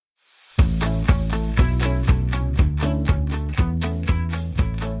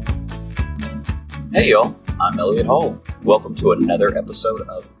Hey y'all, I'm Elliot Hall. Welcome to another episode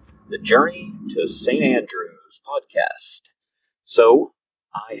of the Journey to St. Andrews podcast. So,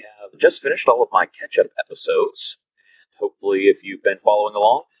 I have just finished all of my catch-up episodes. Hopefully, if you've been following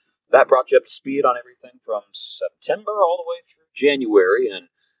along, that brought you up to speed on everything from September all the way through January and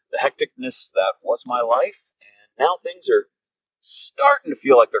the hecticness that was my life. And now things are starting to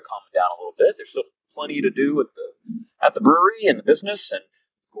feel like they're calming down a little bit. There's still plenty to do at the brewery and the business, and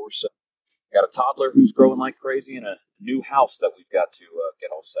of course, got a toddler who's growing like crazy and a new house that we've got to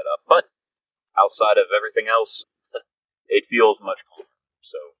get all set up. But outside of everything else, it feels much calmer.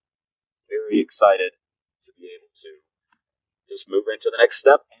 So, very excited to be able to just move into the next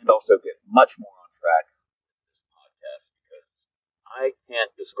step and also get much more on track with this podcast because I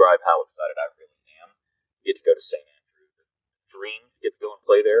can't describe how excited I really am to get to go to St. Andrews. Dream to get to go and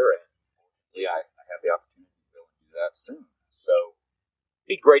play there, and hopefully I have the opportunity to go and do that soon. So,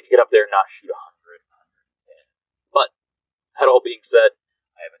 it'd be great to get up there and not shoot 100, 110. But, that all being said,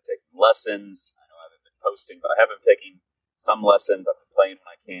 I haven't taken lessons. I know I haven't been posting, but I have been taking some lessons. I've been playing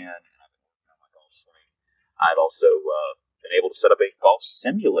when I can, and I've been working on my golf swing. I've also been able to set up a golf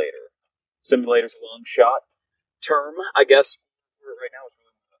simulator. Simulator's a long shot term, I guess. Right now, it's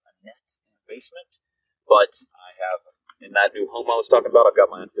really a net in the basement. But I have, in that new home I was talking about, I've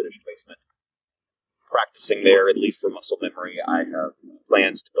got my unfinished basement. Practicing there, at least for muscle memory. I have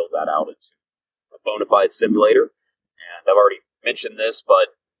plans to build that out into a bona fide simulator. And I've already mentioned this,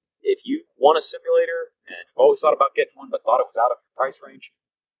 but if you want a simulator and you've always thought about getting one but thought it was out of your price range,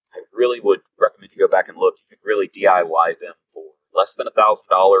 I really would recommend you go back and look. You can really DIY them for less than $1,000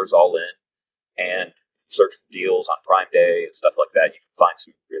 all in, and search for deals on Prime Day and stuff like that. You can find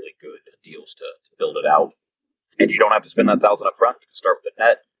some really good deals to build it out. And you don't have to spend that $1,000 up front. You can start with a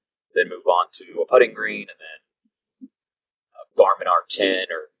net, then move on to a putting green, and then a Garmin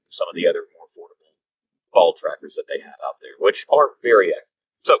R10 or some of the other more affordable ball trackers that they have out there, which are very accurate.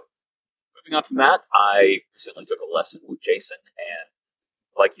 So, moving on from that, I recently took a lesson with Jason, and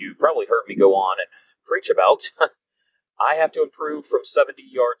like you probably heard me go on and preach about, I have to improve from 70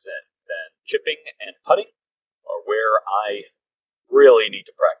 yards in. Then chipping and putting are where I really need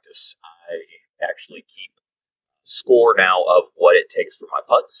to practice. I actually keep score now of what it takes for my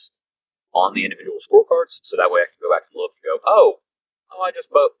putts on the individual scorecards, so that way I can go back and look and go, oh, I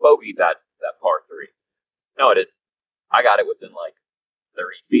just bogeyed that par 3. No, I didn't. I got it within like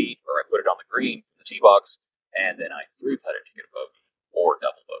 30 feet, or I put it on the green from the tee box, and then I 3-putted to get a bogey, or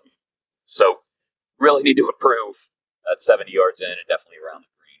double bogey. So, really need to improve at 70 yards in and definitely around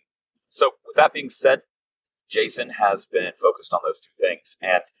the green. So, with that being said, Jason has been focused on those two things,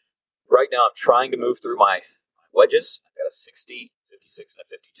 and right now I'm trying to move through my wedges. I've got a 60, 56, and a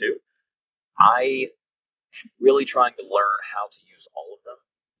 52. I am really trying to learn how to use all of them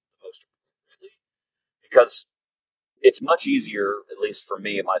the most appropriately, because it's much easier, at least for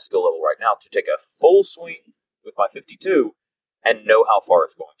me at my skill level right now, to take a full swing with my 52 and know how far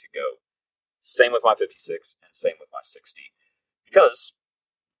it's going to go. Same with my 56 and same with my 60. Because,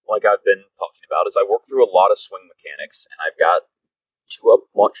 like I've been talking about, is I work through a lot of swing mechanics, and I've got to a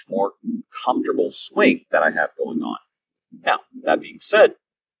much more comfortable swing that I have going on. Now, that being said,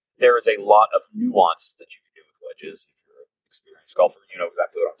 there is a lot of nuance that you can do with wedges. If you're an experienced golfer, you know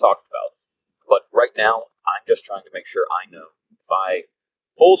exactly what I'm talking about. But right now, I'm just trying to make sure I know if I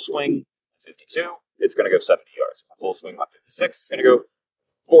full swing 52, it's going to go 70 yards. If I full swing my 56, it's going to go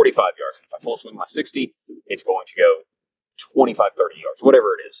 45 yards. And if I full swing my 60, it's going to go 25, 30 yards,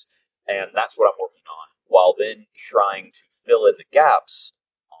 whatever it is. And that's what I'm working on, while then trying to fill in the gaps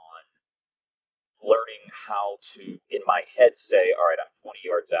on learning how to, in my head, say, all right, I'm 20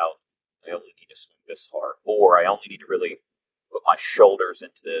 yards out. I only need to swing this hard. Or I only need to really put my shoulders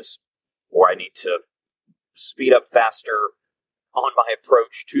into this. Or I need to speed up faster on my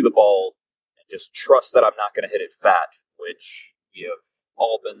approach to the ball and just trust that I'm not going to hit it fat, which you've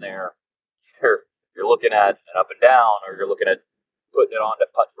all been there. You're looking at an up and down, or you're looking at putting it on to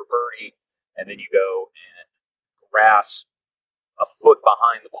putt for birdie, and then you go and grasp a foot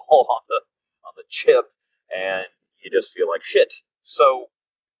behind the ball on the chip, and you just feel like shit. So,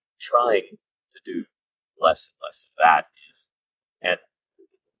 trying to do less and less of that. And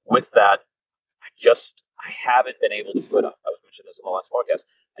with that, I haven't been able to put up, I was mentioning this in the last podcast,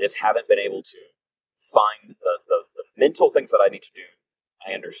 I just haven't been able to find the mental things that I need to do.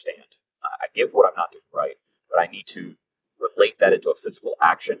 I understand. I get what I'm not doing right, but I need to relate that into a physical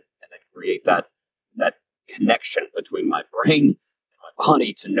action and then create that connection between my brain and my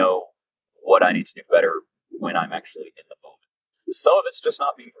body to know what I need to do better when I'm actually in the moment. Some of it's just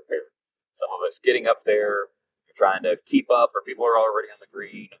not being prepared. Some of it's getting up there, you're trying to keep up, or people are already on the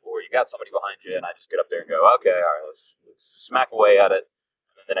green, or you got somebody behind you, and I just get up there and go, okay, all right, let's smack away at it.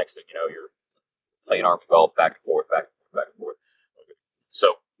 And then the next thing you know, you're playing army golf back and forth, back and forth, back and forth. Okay.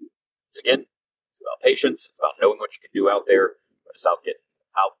 So, it's about patience. It's about knowing what you can do out there, but it's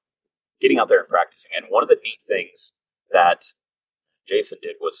getting out there and practicing. And one of the neat things that Jason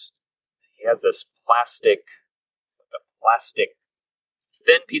did was he has this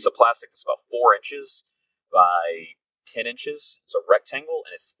thin piece of plastic that's about 4 inches by 10 inches. It's a rectangle,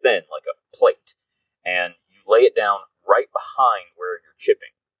 and it's thin, like a plate. And you lay it down right behind where you're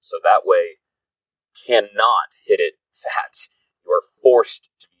chipping. So that way, cannot hit it fat. You are forced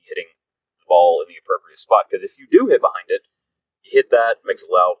to be hitting the ball in the appropriate spot. Because if you do hit behind it, you hit that, makes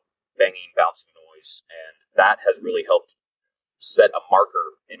a loud banging, bouncing noise. And that has really helped set a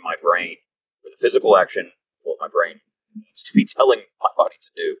marker in my brain for the physical action, what my brain needs to be telling my body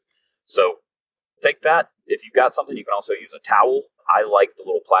to do. So take that. If you've got something, you can also use a towel. I like the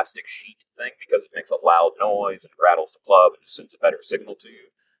little plastic sheet thing because it makes a loud noise and rattles the club and just sends a better signal to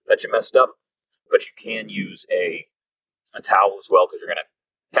you that you messed up. But you can use a towel as well, because you're going to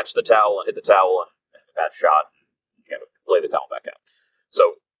catch the towel and hit the towel and a bad shot, and you got to lay the towel back out.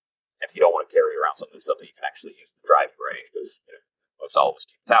 So if you don't want to carry around something you can actually use the driving range, because most always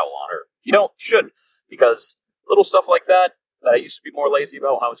keep a towel on, or if you don't, you should, because little stuff like that I used to be more lazy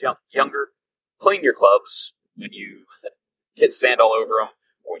about when I was younger. Clean your clubs when you get sand all over them,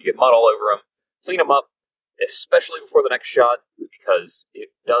 or when you get mud all over them. Clean them up, especially before the next shot, because it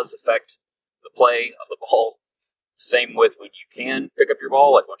does affect the play of the ball. Same with when you can pick up your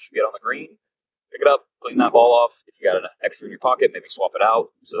ball, like once you get on the green, pick it up, clean that ball off. If you got an extra in your pocket, maybe swap it out,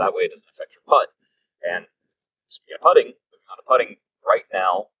 so that way it doesn't affect your putt. And speaking of putting, moving on to putting, right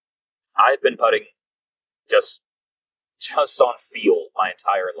now, I've been putting just on feel my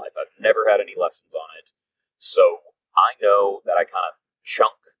entire life. I've never had any lessons on it. So I know that I kind of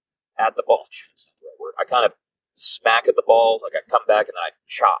chunk at the ball. That's not the right word. I kind of smack at the ball, like I come back and then I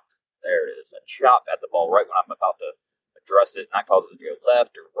chop. There it is. I chop at the ball right when I'm about to address it, and that causes it to go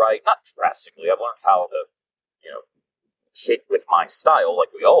left or right. Not drastically. I've learned how to, hit with my style like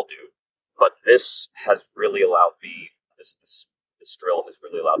we all do. But this has really allowed me, this drill has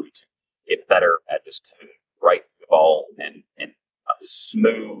really allowed me to get better at just coming right to the ball and a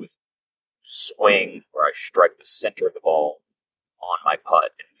smooth swing where I strike the center of the ball on my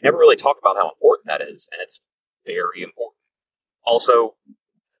putt. And we never really talk about how important that is, and it's very important. Also,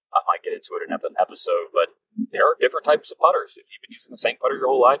 I might get into it in an episode, but there are different types of putters. If you've been using the same putter your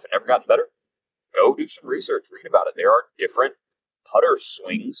whole life and never gotten better, go do some research, read about it. There are different putter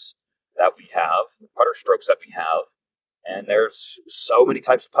swings that we have, putter strokes that we have, and there's so many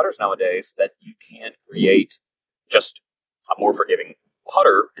types of putters nowadays that you can create just a more forgiving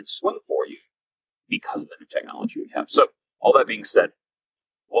putter and swing for you because of the new technology we have. So, all that being said,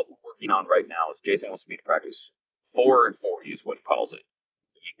 what we're working on right now is Jason wants me to practice 4 and 40 is what he calls it.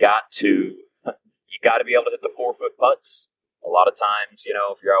 You got to be able to hit the 4-foot putts. A lot of times,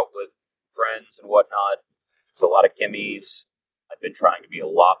 if you're out with friends and whatnot, there's a lot of gimmies. I've been trying to be a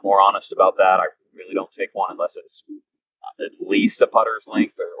lot more honest about that. I really don't take one unless it's at least a putter's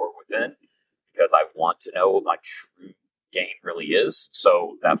length or within, because I want to know what my true game really is.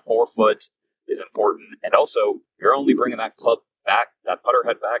 So that 4-foot is important. And also, you're only bringing that club back, that putter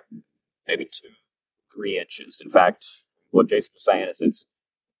head back, maybe 2-3 inches. In fact, what Jason was saying is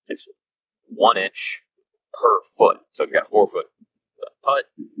it's 1 inch per foot. So if you got a 4-foot putt,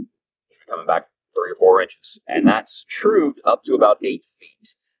 you're coming back 3 or 4 inches. And that's true up to about 8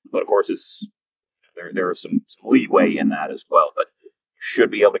 feet. But of course, there is some leeway in that as well. But you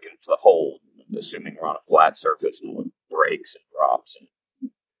should be able to get into the hole, assuming we're on a flat surface and with breaks and drops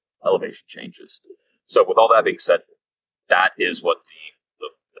and elevation changes. So with all that being said, that is what the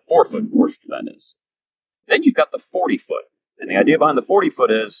 4-foot portion of that is. Then you've got the 40-foot. And the idea behind the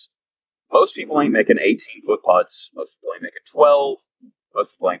 40-foot is most people ain't making 18-foot putts. Most people ain't making 12.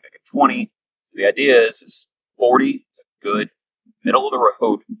 Most people ain't making 20. The idea is 40, good, middle of the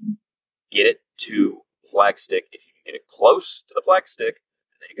road, get it to the flag stick. If you can get it close to the flag stick,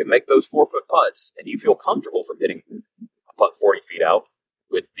 then you can make those 4-foot putts, and you feel comfortable from hitting a putt 40 feet out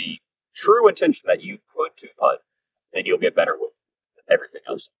with the true intention that you could 2-putt, then you'll get better with everything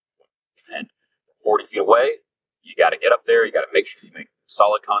else. And 40 feet away, you got to get up there. You got to make sure you make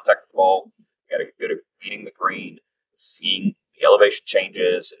solid contact with the ball. You got to get good at reading the green, seeing the elevation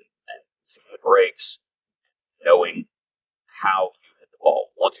changes, and seeing the breaks, knowing how you hit the ball.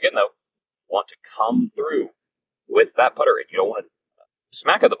 Once again, though, you want to come through with that putter, and you don't want to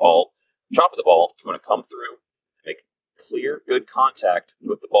smack at the ball, chop at the ball. You want to come through and make clear, good contact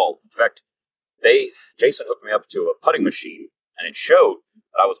with the ball. In fact, Jason hooked me up to a putting machine, and it showed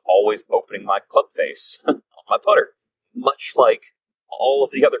that I was always opening my club face on my putter, much like all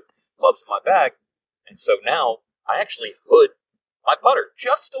of the other clubs in my bag. And so now I actually hood my putter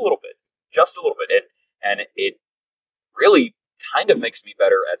just a little bit, and it really kind of makes me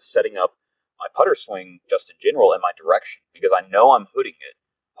better at setting up my putter swing just in general and my direction, because I know I'm hooding it,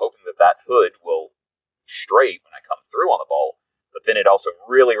 hoping that hood will straight when I come through on the ball. But then it also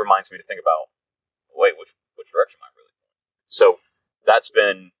really reminds me to think about, wait, which direction am I really going? So that's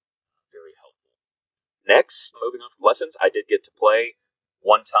been very helpful. Next, moving on from lessons, I did get to play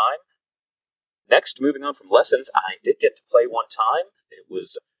one time. It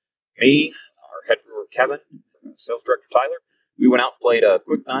was me, our head brewer Kevin, sales director Tyler. We went out and played a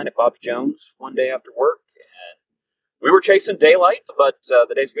quick 9 at Bobby Jones one day after work, and we were chasing daylight, but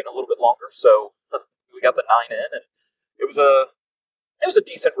the days were getting a little bit longer, so we got the 9 in, and it was a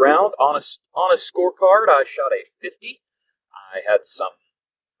decent round. On a scorecard, I shot a 50. I had some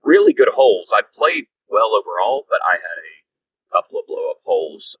really good holes. I played well overall, but I had a couple of blow-up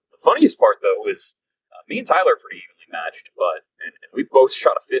holes. The funniest part, though, is me and Tyler are pretty evenly matched, and we both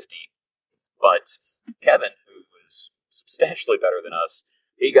shot a 50, but Kevin, who was substantially better than us,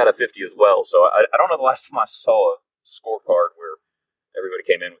 he got a 50 as well. So I don't know the last time I saw a scorecard where everybody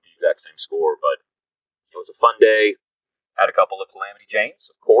came in with the exact same score, but it was a fun day. Had a couple of Calamity Janes,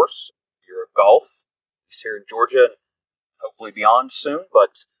 of course. Year of golf. He's here in Georgia and hopefully beyond soon.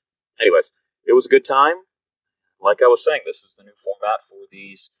 But anyways, it was a good time. Like I was saying, this is the new format for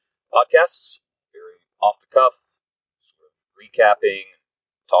these podcasts. Very off the cuff, sort of recapping,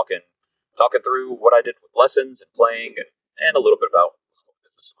 talking through what I did with lessons and playing, and a little bit about what's going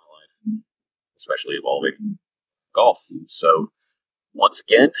on in my life, especially involving golf. So once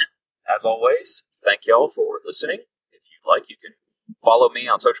again, as always, thank y'all for listening. If you'd like, you can follow me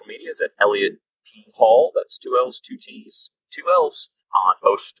on social medias at Elliot P. Hall. That's 2 L's, 2 T's, 2 L's on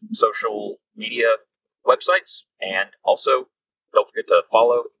most social media websites. And also, don't forget to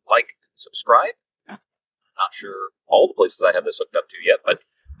follow, like, and subscribe. Not sure all the places I have this hooked up to yet, but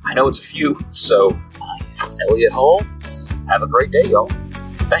I know it's a few. So, Elliot Hall, have a great day, y'all.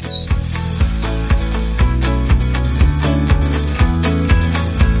 Thanks.